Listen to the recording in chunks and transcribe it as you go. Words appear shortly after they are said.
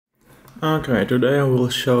Okay, today I will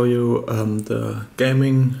show you the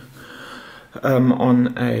gaming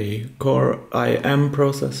on a Core i7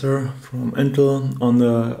 processor from Intel on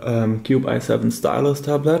the Cube i7 Stylus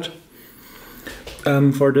tablet.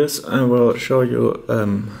 For this I will show you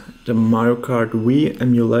the Mariokart Wii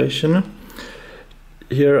emulation.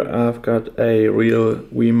 Here I've got a real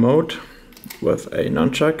Wii mode with a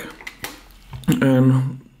nunchuck,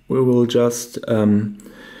 and we will just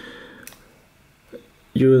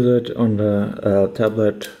use it on the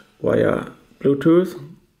tablet via Bluetooth.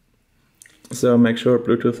 So make sure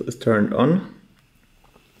Bluetooth is turned on.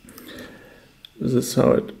 This is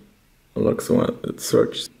how it looks when it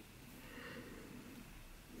searches.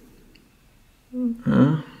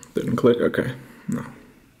 Didn't click, okay, no.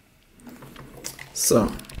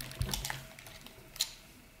 So,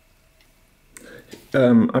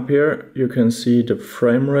 up here you can see the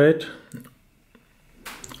frame rate.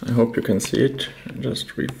 I hope you can see it. Just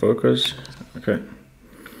refocus. Okay.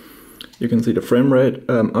 You can see the frame rate.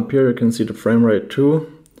 Up here you can see the frame rate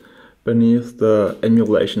too, beneath the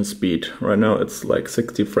emulation speed. Right now it's like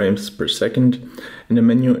 60 frames per second. In the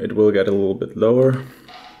menu it will get a little bit lower.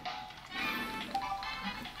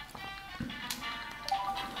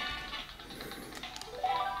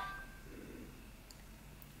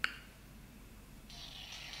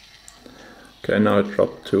 Okay, now it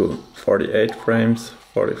dropped to 48 frames,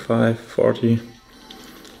 45, 40,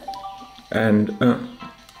 and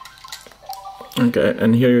okay,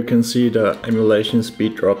 and here you can see the emulation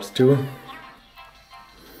speed drops too.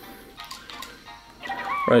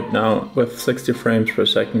 Right now with 60 frames per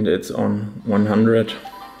second it's on 100.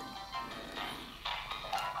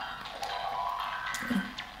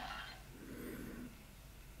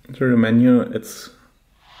 Through the menu it's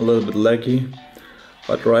a little bit laggy,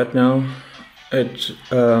 but right now it's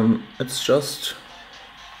just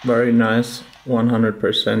very nice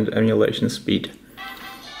 100% emulation speed.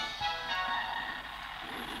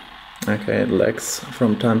 Okay, it lags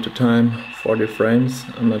from time to time, 40 frames.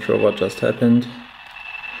 I'm not sure what just happened.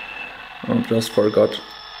 I just forgot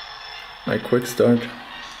my quick start.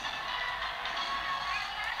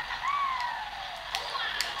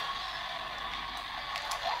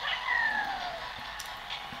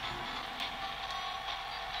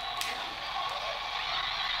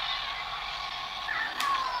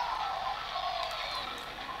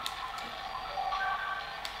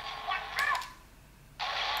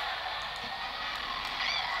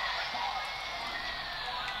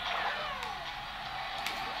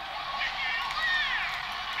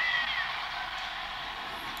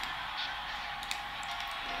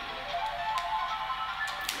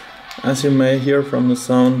 As you may hear from the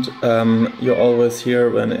sound, you always hear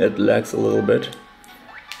when it lags a little bit,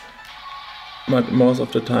 but most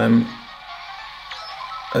of the time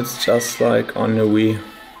it's just like on the Wii.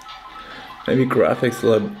 Maybe graphics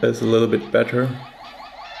is a little bit better.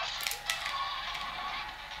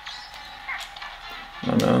 I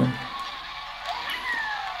don't know.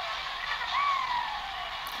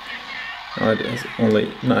 Now it is only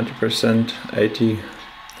 90%, 80%.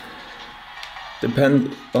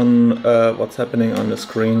 Depends on what's happening on the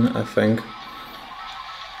screen, I think.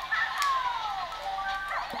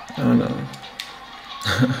 Oh no.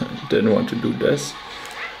 Didn't want to do this.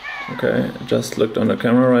 Okay, I just looked on the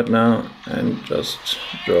camera right now and just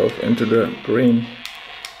drove into the green.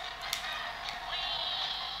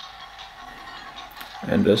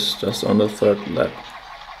 And this just on the third lap.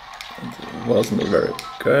 It wasn't very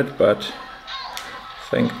good, but I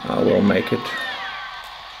think I will make it.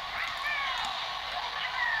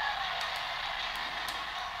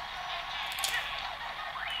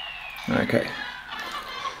 Okay,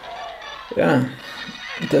 yeah,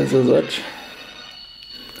 this is it.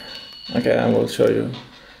 Okay, I will show you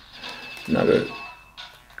another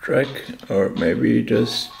track, or maybe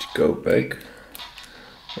just go back,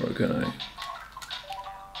 or can I?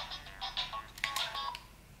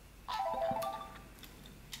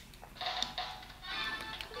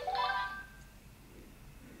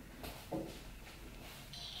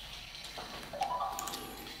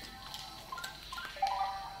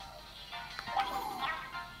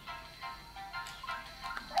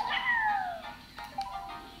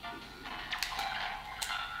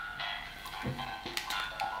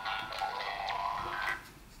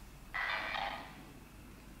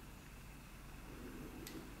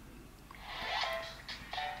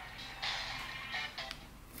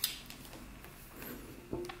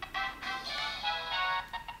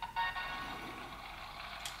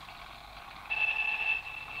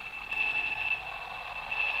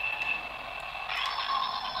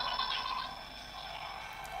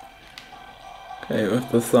 Okay,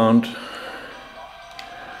 with the sound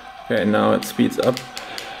Okay, now it speeds up.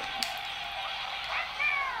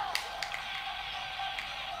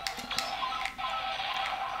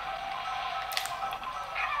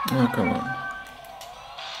 Oh, come on.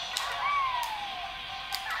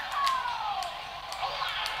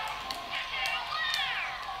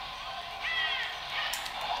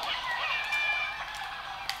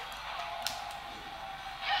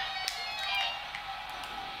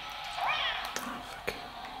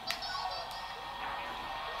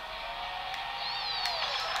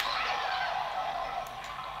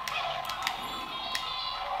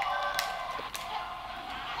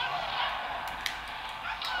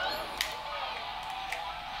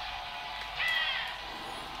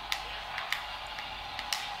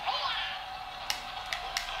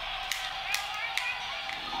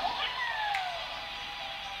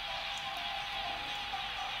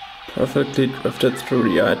 Perfectly drifted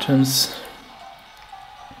through the items.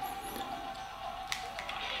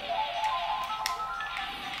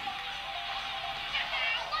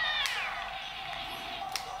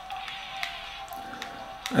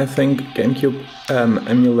 I think GameCube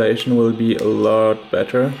emulation will be a lot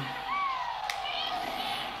better.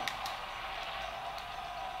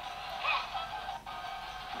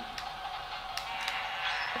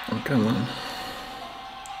 Oh, come on.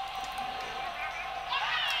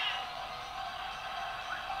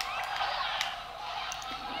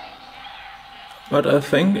 But I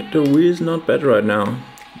think the Wii is not bad right now.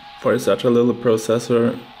 For such a little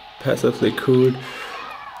processor, passively cooled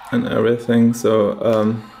and everything, so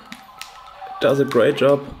it does a great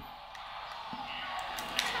job.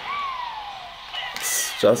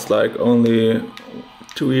 It's just like only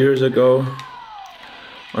 2 years ago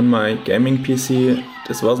on my gaming PC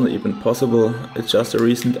this wasn't even possible. It's just a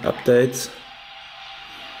recent update.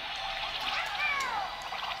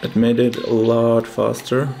 It made it a lot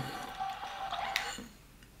faster.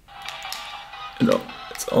 You know,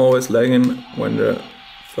 it's always lagging when the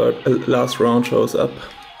last round shows up.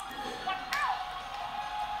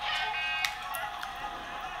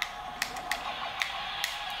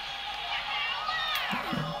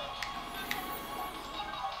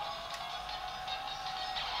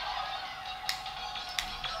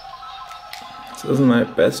 This isn't my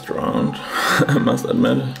best round, I must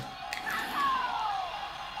admit.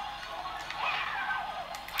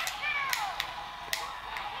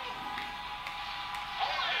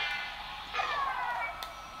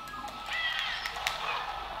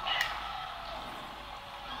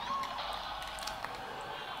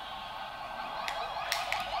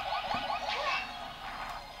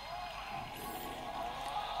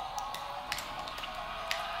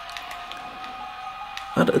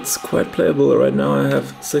 But it's quite playable right now. I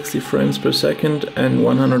have 60 frames per second and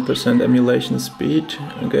 100% emulation speed.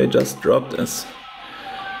 Okay, just dropped as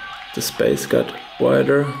the space got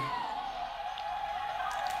wider.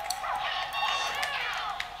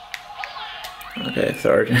 Okay,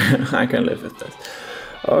 third. I can live with this.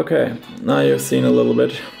 Okay, now you've seen a little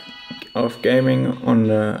bit of gaming on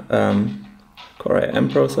the Core M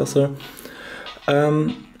processor.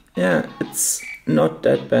 Yeah, it's not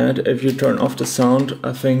that bad. If you turn off the sound,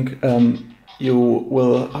 I think you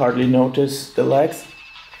will hardly notice the lags.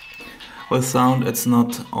 With sound, it's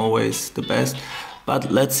not always the best,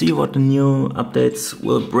 but let's see what the new updates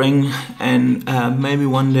will bring, and maybe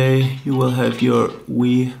one day you will have your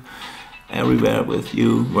Wii everywhere with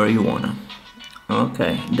you where you wanna.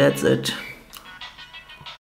 Okay, that's it.